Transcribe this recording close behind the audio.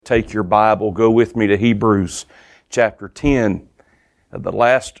take your Bible, go with me to Hebrews chapter 10. The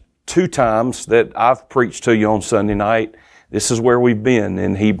last 2 times that I've preached to you on Sunday night, this is where we've been,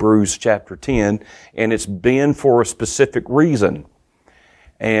 in Hebrews chapter 10, and it's been for a specific reason.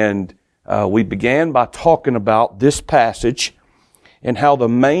 And we began by talking about this passage and how the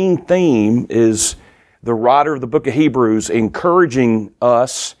main theme is the writer of the book of Hebrews encouraging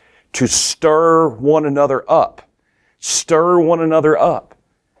us to stir one another up. Stir one another up.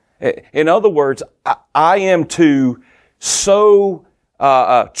 In other words, I am to so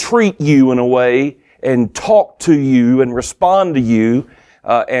treat you in a way and talk to you and respond to you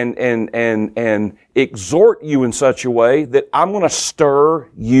and exhort you in such a way that I'm going to stir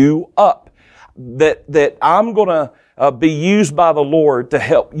you up. That I'm going to be used by the Lord to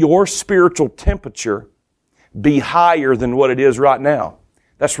help your spiritual temperature be higher than what it is right now.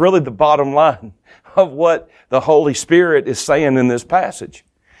 That's really the bottom line of what the Holy Spirit is saying in this passage.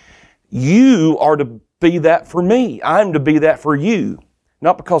 You are to be that for me. I'm to be that for you.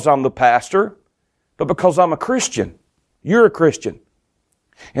 Not because I'm the pastor, but because I'm a Christian. You're a Christian.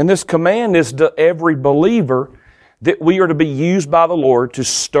 And this command is to every believer that we are to be used by the Lord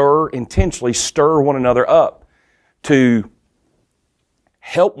to intentionally stir one another up, to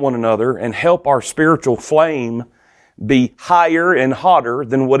help one another and help our spiritual flame be higher and hotter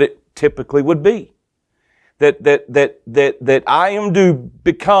than what it typically would be. That I am to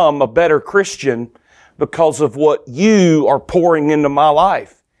become a better Christian because of what you are pouring into my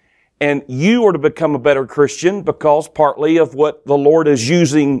life. And you are to become a better Christian because partly of what the Lord is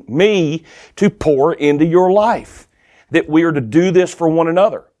using me to pour into your life. That we are to do this for one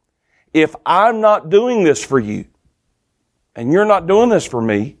another. If I'm not doing this for you, and you're not doing this for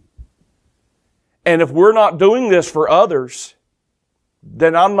me, and if we're not doing this for others,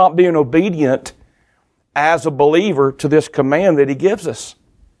 then I'm not being obedient as a believer to this command that He gives us.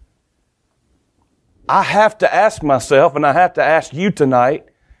 I have to ask myself, and I have to ask you tonight,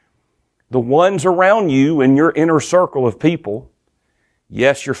 the ones around you in your inner circle of people,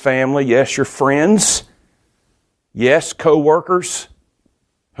 yes, your family, yes, your friends, yes, co-workers,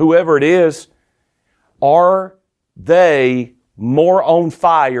 whoever it is, are they more on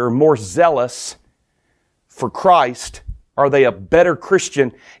fire, more zealous for Christ? Are they a better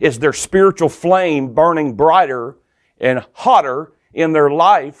Christian? Is their spiritual flame burning brighter and hotter in their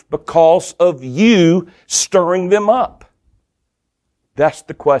life because of you stirring them up? That's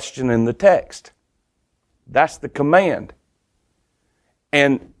the question in the text. That's the command.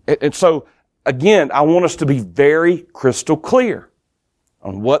 And so, again, I want us to be very crystal clear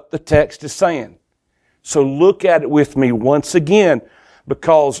on what the text is saying. So look at it with me once again,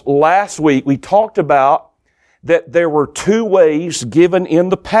 because last week we talked about that there were 2 ways given in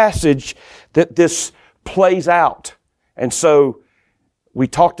the passage that this plays out. And so we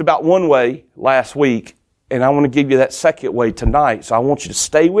talked about one way last week, and I want to give you that second way tonight. So I want you to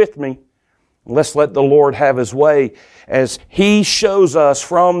stay with me. Let's let the Lord have His way as He shows us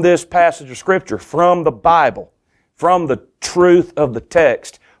from this passage of Scripture, from the Bible, from the truth of the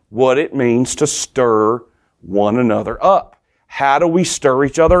text, what it means to stir one another up. How do we stir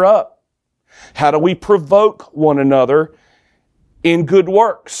each other up? How do we provoke one another in good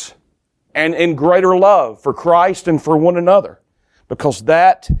works and in greater love for Christ and for one another? Because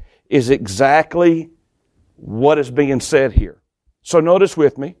that is exactly what is being said here. So notice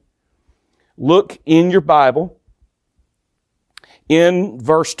with me. Look in your Bible. In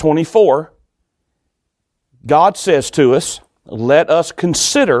verse 24, God says to us, let us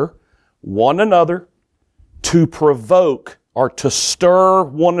consider one another to provoke or to stir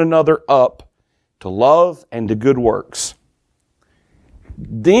one another up to love and to good works.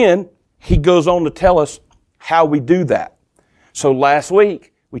 Then He goes on to tell us how we do that. So last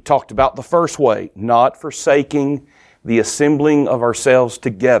week we talked about the first way, not forsaking the assembling of ourselves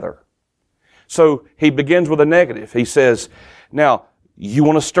together. So He begins with a negative. He says, now, you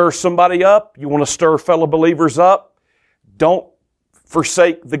want to stir somebody up? You want to stir fellow believers up? Don't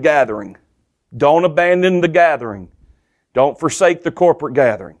forsake the gathering. Don't abandon the gathering. Don't forsake the corporate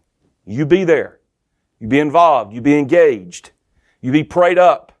gathering. You be there. You be involved. You be engaged. You be prayed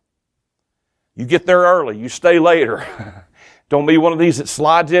up. You get there early. You stay later. Don't be one of these that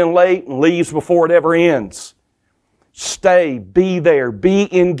slides in late and leaves before it ever ends. Stay. Be there. Be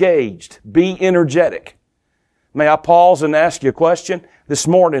engaged. Be energetic. May I pause and ask you a question? This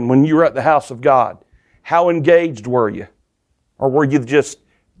morning when you were at the house of God, how engaged were you? Or were you just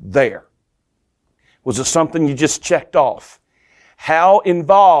there? Was it something you just checked off? How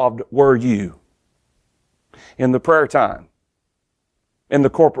involved were you in the prayer time? In the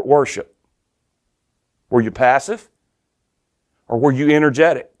corporate worship? Were you passive? Or were you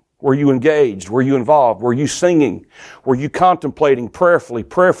energetic? Were you engaged? Were you involved? Were you singing? Were you contemplating prayerfully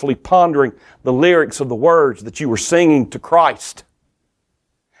pondering the lyrics of the words that you were singing to Christ?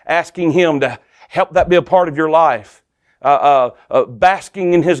 Asking Him to help that be a part of your life.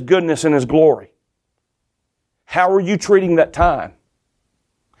 Basking in His goodness and His glory. How are you treating that time?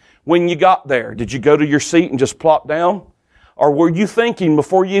 When you got there, did you go to your seat and just plop down? Or were you thinking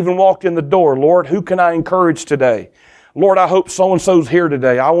before you even walked in the door, Lord, who can I encourage today? Lord, I hope so-and-so's here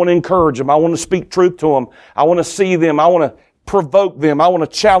today. I want to encourage them. I want to speak truth to them. I want to see them. I want to provoke them. I want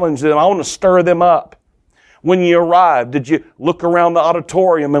to challenge them. I want to stir them up. When you arrived, did you look around the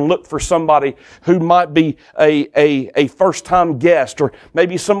auditorium and look for somebody who might be a first-time guest, or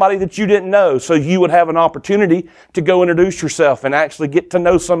maybe somebody that you didn't know, so you would have an opportunity to go introduce yourself and actually get to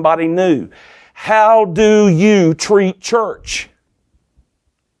know somebody new? How do you treat church?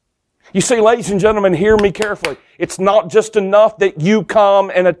 You see, ladies and gentlemen, hear me carefully. It's not just enough that you come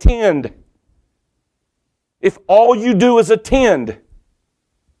and attend. If all you do is attend,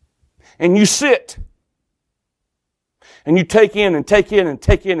 and you sit, and you take in and take in and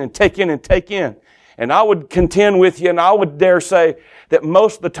take in and take in and take in, and I would contend with you, and I would dare say that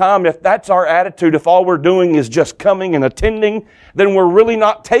most of the time, if that's our attitude, if all we're doing is just coming and attending, then we're really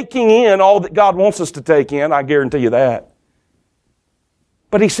not taking in all that God wants us to take in. I guarantee you that.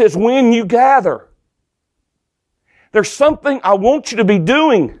 But He says, when you gather, there's something I want you to be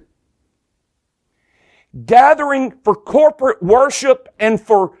doing. Gathering for corporate worship and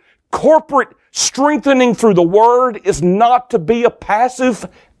for corporate strengthening through the Word is not to be a passive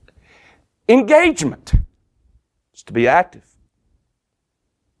engagement. It's to be active.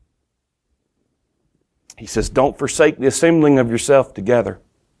 He says, don't forsake the assembling of yourself together.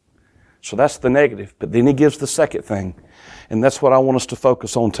 So that's the negative. But then He gives the second thing. And that's what I want us to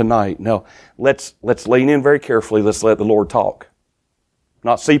focus on tonight. Now, let's lean in very carefully. Let's let the Lord talk.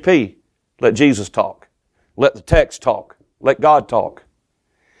 Not CP. Let Jesus talk. Let the text talk. Let God talk.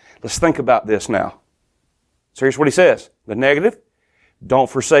 Let's think about this now. So here's what He says. The negative, don't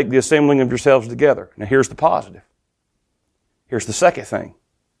forsake the assembling of yourselves together. Now here's the positive. Here's the second thing.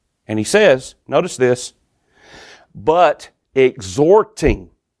 And He says, notice this, but exhorting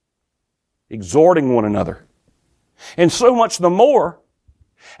one another. And so much the more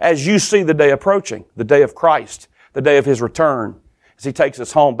as you see the day approaching, the day of Christ, the day of His return, as He takes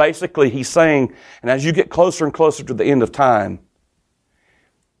us home. Basically, He's saying, and as you get closer and closer to the end of time,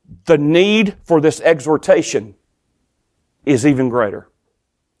 the need for this exhortation is even greater.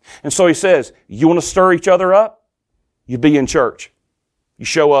 And so He says, you want to stir each other up? You be in church. You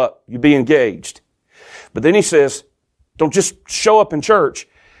show up. You be engaged. But then He says, don't just show up in church,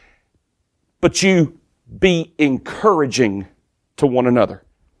 but you be encouraging to one another.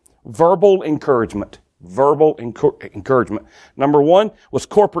 Verbal encouragement. Verbal encouragement. Number one was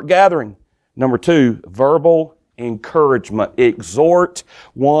corporate gathering. Number two, verbal encouragement. Exhort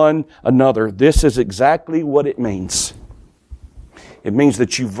one another. This is exactly what it means. It means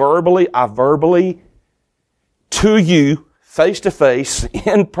that I verbally, to you, face to face,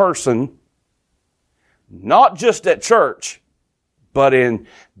 in person, not just at church, but in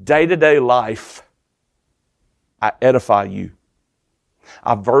day-to-day life, I edify you.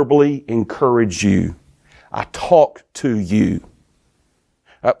 I verbally encourage you. I talk to you.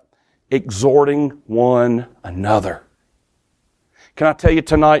 Exhorting one another. Can I tell you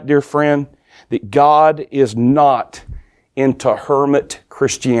tonight, dear friend, that God is not into hermit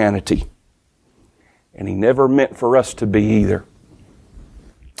Christianity. And He never meant for us to be either.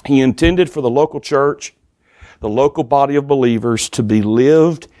 He intended for the local church, the local body of believers, to be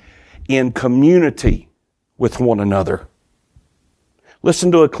lived in community with one another.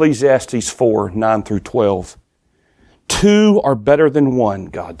 Listen to Ecclesiastes 4, 9 through 12. Two are better than one,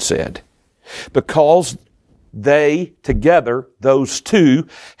 God said, because they together, those two,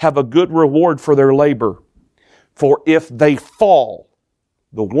 have a good reward for their labor. For if they fall,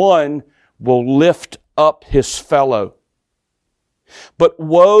 the one will lift up his fellow. But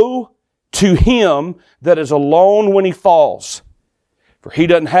woe to him that is alone when he falls, for he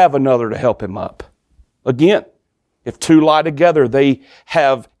doesn't have another to help him up. Again, if two lie together, they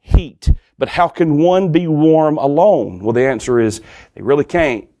have heat. But how can one be warm alone? Well, the answer is they really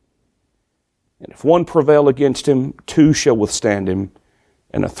can't. And if one prevail against him, two shall withstand him.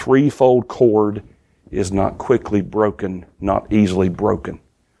 And a threefold cord is not quickly broken, not easily broken.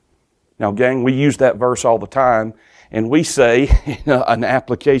 Now, gang, we use that verse all the time, and we say, an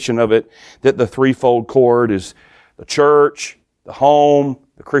application of it, that the threefold cord is the church, the home,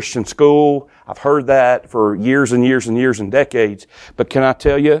 the Christian school. I've heard that for years and years and years and decades. But can I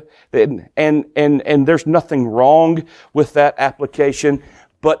tell you, and there's nothing wrong with that application,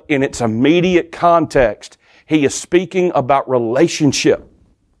 but in its immediate context, he is speaking about relationship.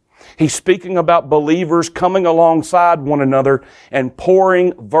 He's speaking about believers coming alongside one another and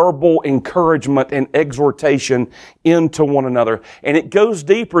pouring verbal encouragement and exhortation into one another. And it goes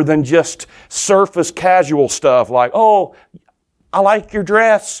deeper than just surface casual stuff like, oh, I like your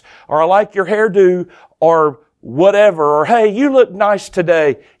dress, or I like your hairdo, or whatever, or hey, you look nice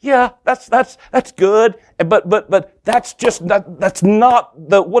today. Yeah, that's good. But that's not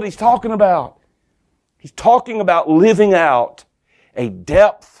what he's talking about. He's talking about living out a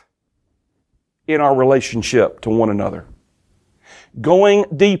depth in our relationship to one another. Going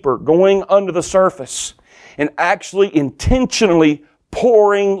deeper, going under the surface, and actually intentionally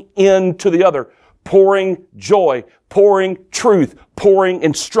pouring into the other. Pouring joy, pouring truth, pouring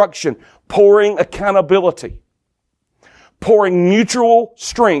instruction, pouring accountability. Pouring mutual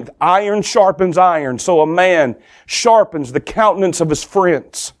strength. Iron sharpens iron, so a man sharpens the countenance of his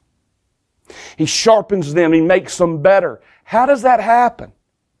friends. He sharpens them, he makes them better. How does that happen?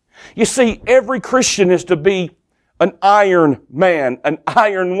 You see, every Christian is to be an iron man, an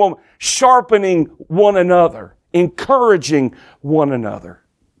iron woman, sharpening one another, encouraging one another.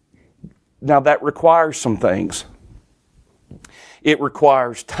 Now that requires some things. It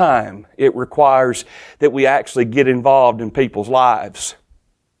requires time. It requires that we actually get involved in people's lives.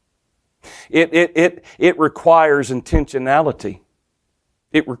 It requires intentionality.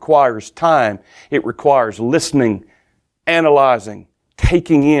 It requires time. It requires listening, analyzing,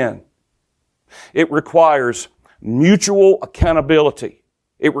 taking in. It requires mutual accountability.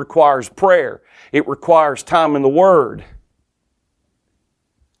 It requires prayer. It requires time in the Word.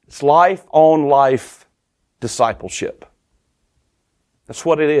 It's life-on-life discipleship. That's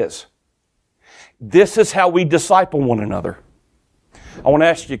what it is. This is how we disciple one another. I want to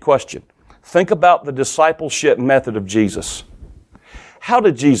ask you a question. Think about the discipleship method of Jesus. How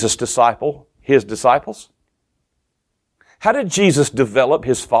did Jesus disciple His disciples? How did Jesus develop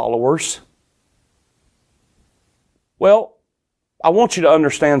His followers? Well, I want you to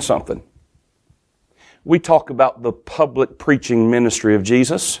understand something. We talk about the public preaching ministry of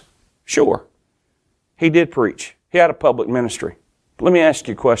Jesus. Sure, He did preach. He had a public ministry. But let me ask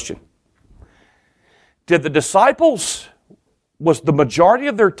you a question. Did the disciples, was the majority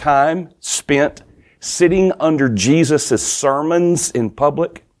of their time spent sitting under Jesus' sermons in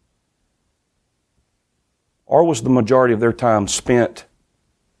public? Or was the majority of their time spent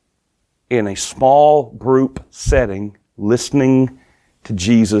in a small group setting listening to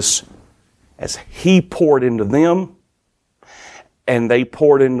Jesus as He poured into them and they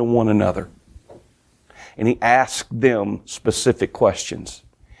poured into one another? And He asked them specific questions.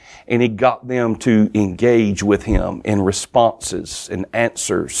 And He got them to engage with Him in responses and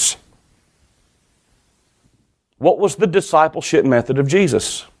answers. What was the discipleship method of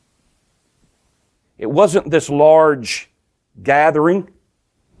Jesus? It wasn't this large gathering.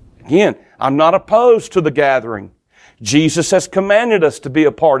 Again, I'm not opposed to the gathering. Jesus has commanded us to be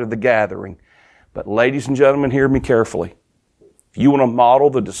a part of the gathering. But ladies and gentlemen, hear me carefully. If you want to model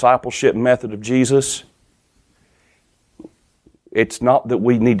the discipleship method of Jesus, it's not that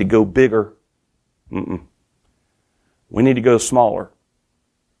we need to go bigger. We need to go smaller.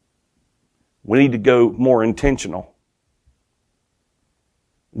 We need to go more intentional.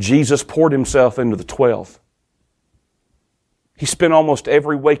 Jesus poured Himself into the 12. He spent almost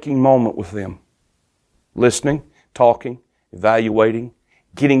every waking moment with them, listening, talking, evaluating,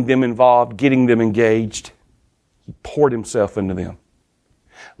 getting them involved, getting them engaged. He poured Himself into them.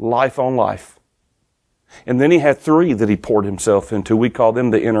 Life on life. And then He had 3 that He poured Himself into. We call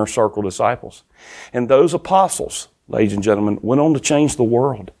them the inner circle disciples. And those apostles, ladies and gentlemen, went on to change the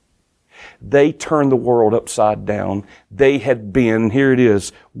world. They turned the world upside down. They had been, here it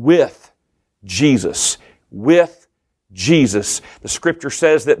is, with Jesus. With Jesus. The Scripture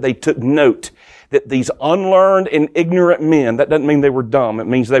says that they took note that these unlearned and ignorant men, that doesn't mean they were dumb, it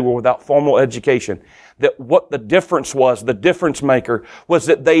means they were without formal education, that what the difference was, the difference maker, was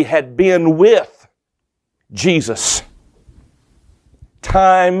that they had been with Jesus.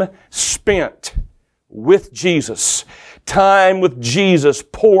 Time spent with Jesus. Time with Jesus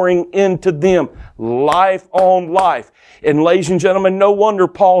pouring into them. Life on life. And ladies and gentlemen, no wonder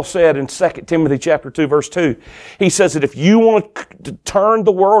Paul said in 2 Timothy chapter 2, verse 2, he says that if you want to turn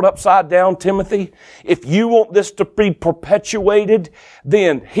the world upside down, Timothy, if you want this to be perpetuated,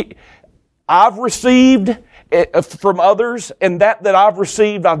 then I've received from others, and that I've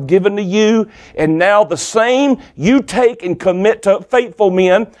received I've given to you, and now the same you take and commit to faithful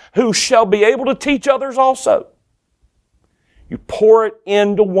men who shall be able to teach others also. You pour it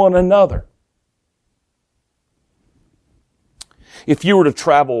into one another. If you were to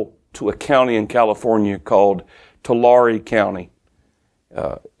travel to a county in California called Tulare County,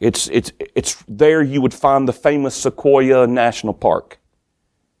 it's there you would find the famous Sequoia National Park.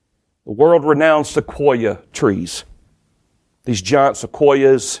 The world-renowned sequoia trees. These giant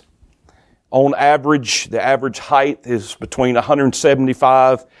sequoias, on average, the average height is between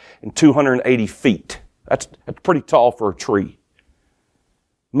 175 and 280 feet. That's pretty tall for a tree.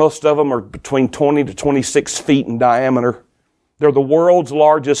 Most of them are between 20 to 26 feet in diameter. They're the world's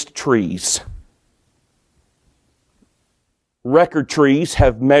largest trees. Record trees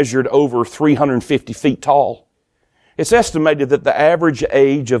have measured over 350 feet tall. It's estimated that the average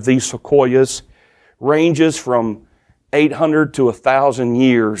age of these sequoias ranges from 800 to 1,000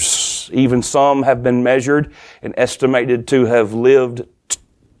 years. Even some have been measured and estimated to have lived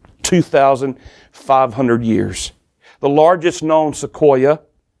 2,500 years. The largest known sequoia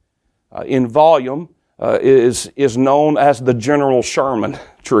in volume is known as the General Sherman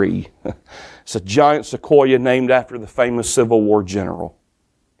tree. It's a giant sequoia named after the famous Civil War general.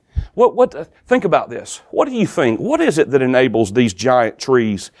 Think about this. What do you think? What is it that enables these giant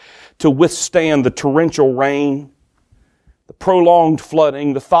trees to withstand the torrential rain, the prolonged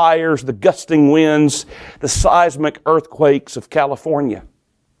flooding, the fires, the gusting winds, the seismic earthquakes of California?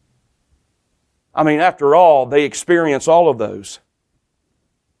 I mean, after all, they experience all of those.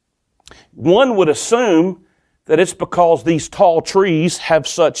 One would assume that it's because these tall trees have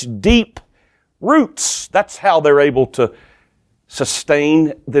such deep roots. That's how they're able to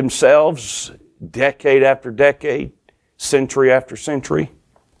sustain themselves decade after decade, century after century.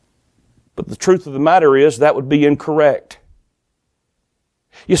 But the truth of the matter is that would be incorrect.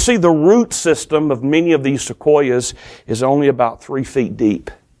 You see, the root system of many of these sequoias is only about 3 feet deep.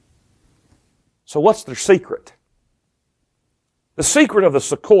 So what's their secret? The secret of the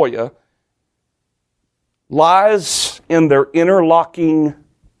sequoia lies in their interlocking,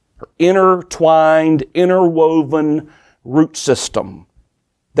 intertwined, interwoven root system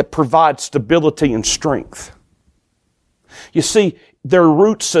that provides stability and strength. You see, their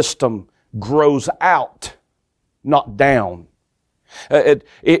root system grows out, not down. It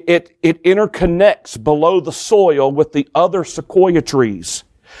interconnects below the soil with the other sequoia trees,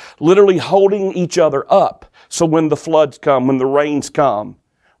 literally holding each other up. So when the floods come, when the rains come,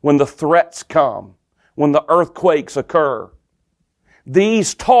 when the threats come, when the earthquakes occur,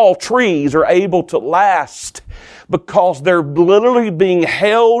 these tall trees are able to last because they're literally being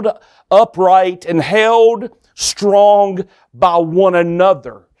held upright and held strong by one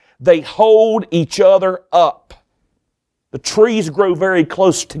another. They hold each other up. The trees grow very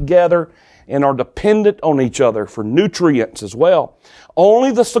close together and are dependent on each other for nutrients as well.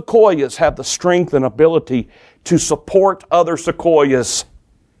 Only the sequoias have the strength and ability to support other sequoias.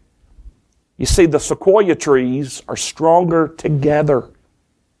 You see, the sequoia trees are stronger together.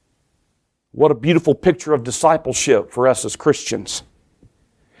 What a beautiful picture of discipleship for us as Christians.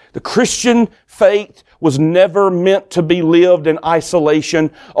 The Christian faith was never meant to be lived in isolation,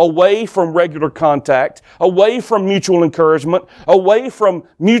 away from regular contact, away from mutual encouragement, away from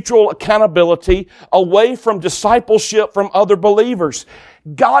mutual accountability, away from discipleship from other believers.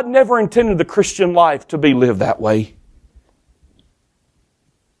 God never intended the Christian life to be lived that way.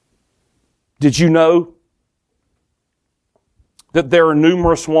 Did you know that there are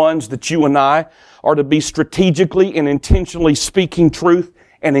numerous ones that you and I are to be strategically and intentionally speaking truth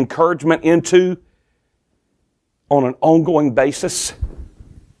and encouragement into on an ongoing basis?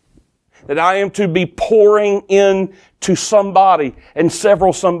 That I am to be pouring into somebody and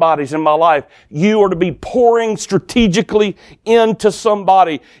several somebodies in my life. You are to be pouring strategically into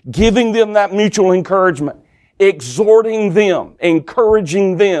somebody, giving them that mutual encouragement, exhorting them,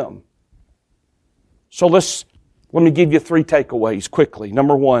 encouraging them. So let me give you 3 takeaways quickly.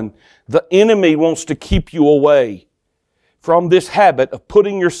 Number 1, the enemy wants to keep you away from this habit of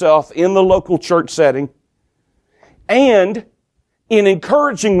putting yourself in the local church setting and in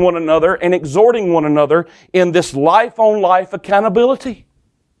encouraging one another and exhorting one another in this life-on-life accountability.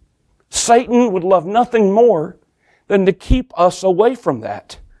 Satan would love nothing more than to keep us away from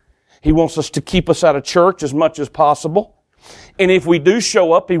that. He wants us to keep us out of church as much as possible. And if we do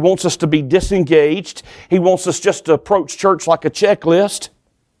show up, he wants us to be disengaged. He wants us just to approach church like a checklist.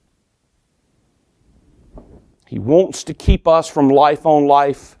 He wants to keep us from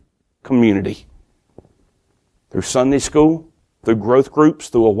life-on-life community. Through Sunday school, through growth groups,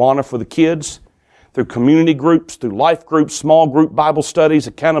 through Awana for the kids, through community groups, through life groups, small group Bible studies,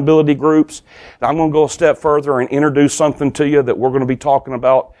 accountability groups. And I'm going to go a step further and introduce something to you that we're going to be talking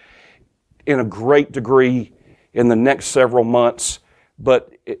about in a great degree in the next several months.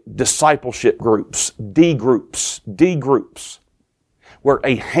 But discipleship groups, D groups. where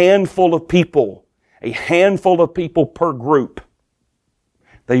a handful of people per group,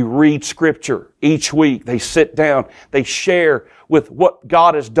 they read Scripture each week. They sit down. They share with what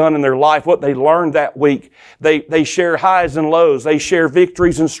God has done in their life, what they learned that week. They share highs and lows. They share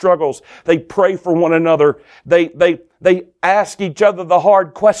victories and struggles. They pray for one another. They ask each other the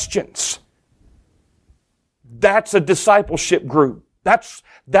hard questions. That's a discipleship group. That's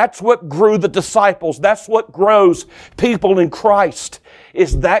what grew the disciples. That's what grows people in Christ,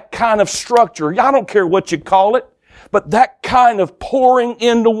 is that kind of structure. I don't care what you call it, but that kind of pouring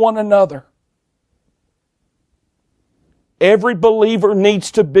into one another. Every believer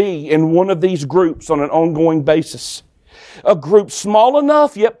needs to be in one of these groups on an ongoing basis. A group small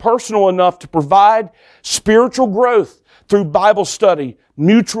enough yet personal enough to provide spiritual growth through Bible study,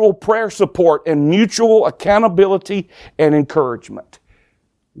 mutual prayer support, and mutual accountability and encouragement.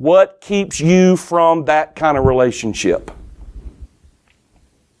 What keeps you from that kind of relationship?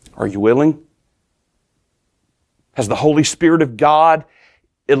 Are you willing? Has the Holy Spirit of God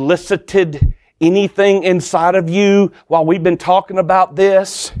elicited anything inside of you while we've been talking about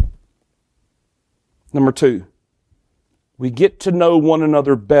this? Number 2, we get to know one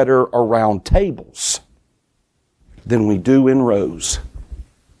another better around tables than we do in rows.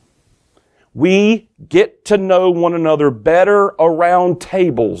 We get to know one another better around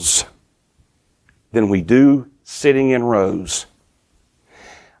tables than we do sitting in rows.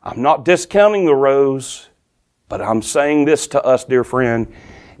 I'm not discounting the rows, but I'm saying this to us, dear friend.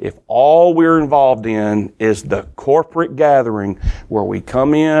 If all we're involved in is the corporate gathering where we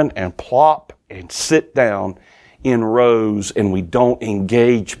come in and plop and sit down in rows and we don't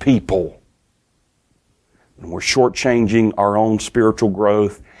engage people, and we're shortchanging our own spiritual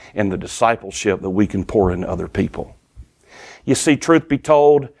growth and the discipleship that we can pour into other people. You see, truth be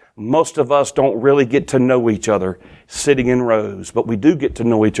told, most of us don't really get to know each other sitting in rows, but we do get to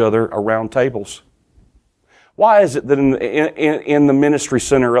know each other around tables. Why is it that in the ministry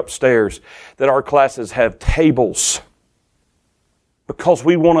center upstairs that our classes have tables? Because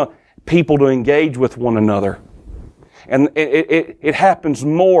we want people to engage with one another. And it happens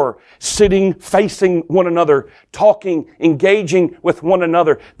more sitting, facing one another, talking, engaging with one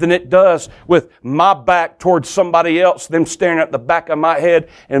another than it does with my back towards somebody else, them staring at the back of my head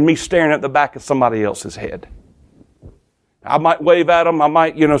and me staring at the back of somebody else's head. I might wave at them. I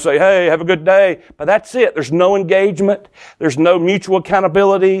might, say, hey, have a good day. But that's it. There's no engagement. There's no mutual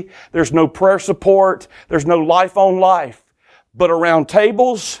accountability. There's no prayer support. There's no life on life. But around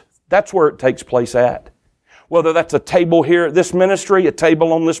tables, that's where it takes place at. Whether that's a table here at this ministry, a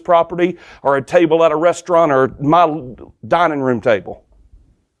table on this property, or a table at a restaurant, or my dining room table.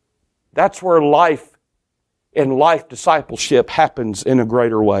 That's where life and life discipleship happens in a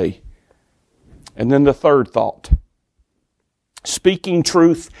greater way. And then the third thought. Speaking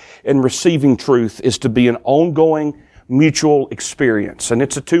truth and receiving truth is to be an ongoing mutual experience. And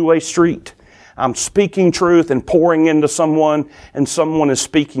it's a two-way street. I'm speaking truth and pouring into someone, and someone is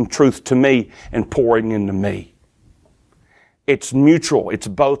speaking truth to me and pouring into me. It's mutual. It's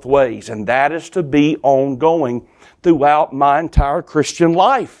both ways. And that is to be ongoing throughout my entire Christian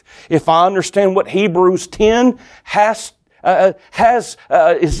life. If I understand what Hebrews 10 is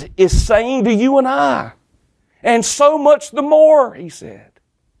saying to you and I. And so much the more, he said.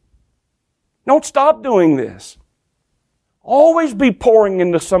 Don't stop doing this. Always be pouring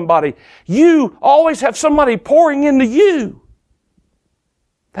into somebody. You always have somebody pouring into you.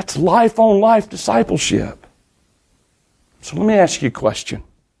 That's life on life discipleship. So let me ask you a question.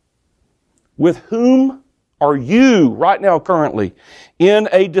 With whom are you right now currently in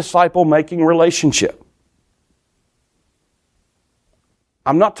a disciple-making relationship?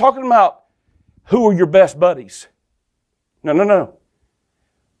 I'm not talking about who are your best buddies. No.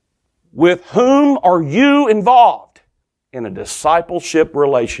 With whom are you involved in a discipleship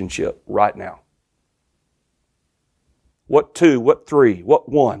relationship right now? What 2? What 3? What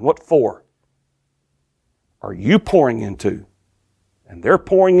 1? What 4? Are you pouring into? And they're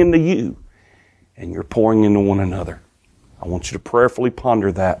pouring into you. And you're pouring into one another. I want you to prayerfully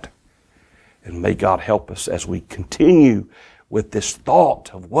ponder that. And may God help us as we continue with this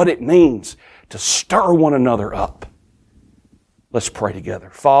thought of what it means to stir one another up. Let's pray together.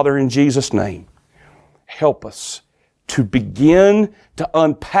 Father, in Jesus' name, help us to begin to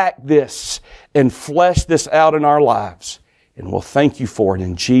unpack this and flesh this out in our lives. And we'll thank you for it.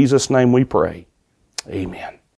 In Jesus' name we pray. Amen.